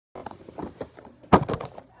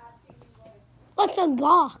let's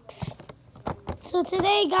unbox. So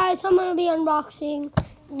today, guys, I'm gonna be unboxing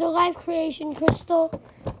the Life Creation Crystal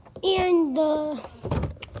and the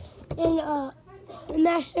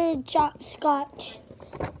Master Chop Scotch.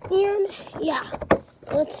 And yeah,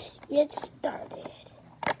 let's get started.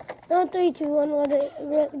 Not 3, 2, 1, let it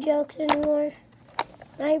rip jokes anymore.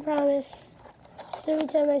 I promise. Every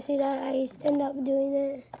time I see that, I end up doing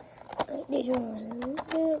it. Like this one.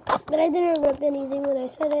 But I didn't rip anything when I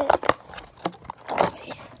said it.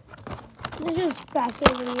 This is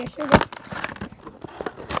faster than yesterday.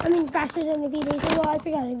 I mean, faster than a few days ago. I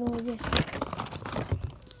forgot it was yesterday.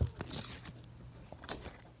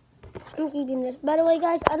 I'm keeping this. By the way,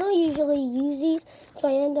 guys, I don't usually use these, so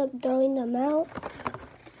I end up throwing them out.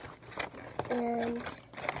 And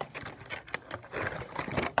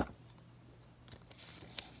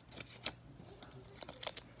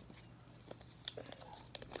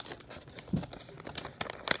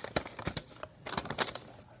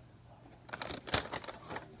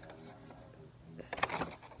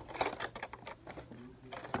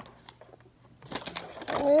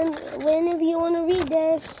when if you want to read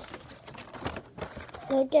this.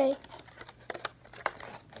 Okay.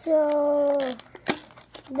 So,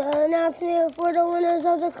 the announcement for the winners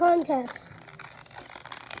of the contest.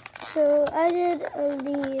 So, I did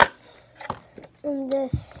this.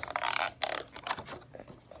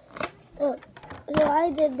 Oh, so I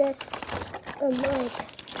did this like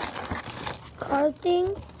card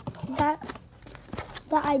thing that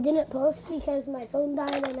I didn't post because my phone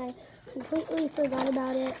died and I completely forgot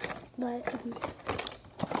about it. But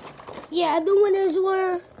yeah, the winners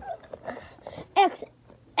were X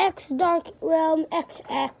Dark Realm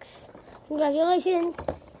XX. Congratulations,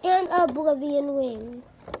 and Oblivion Wing.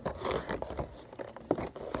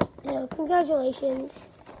 So congratulations.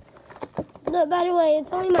 No, by the way,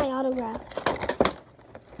 it's only my autograph.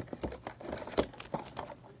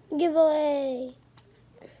 Giveaway.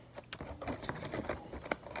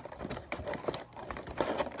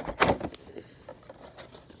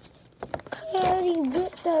 I already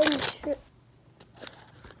ripped them.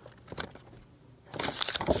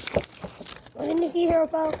 Didn't see here,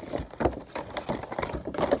 folks.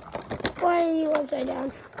 Why are you upside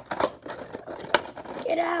down?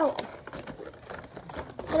 Get out.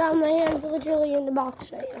 Get out of my hands, literally in the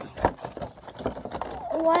box right now.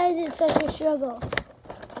 Why is it such a struggle?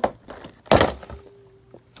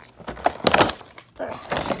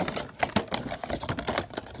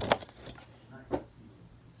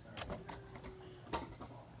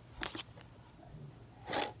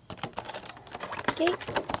 Okay.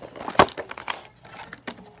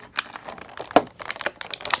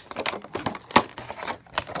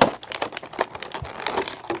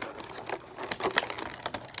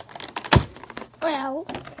 Well,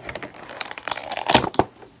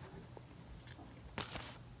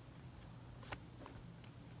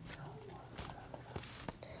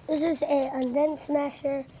 this is a Undent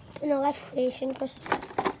Smasher and a Life Creation Crystal.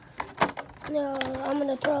 No, I'm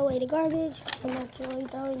gonna throw away the garbage. I'm actually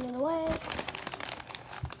throwing it away.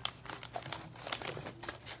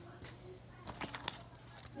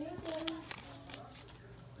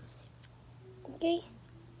 Okay.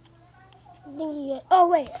 I think you get. Oh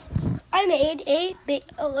wait, I made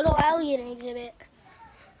a little alligator exhibit.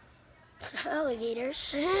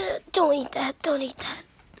 Alligators. Don't eat that. Don't eat that.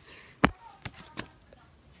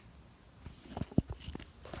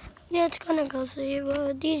 Yeah, it's kind of ghostly,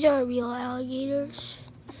 but these are real alligators.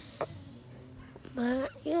 But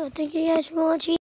yeah, thank you guys for watching.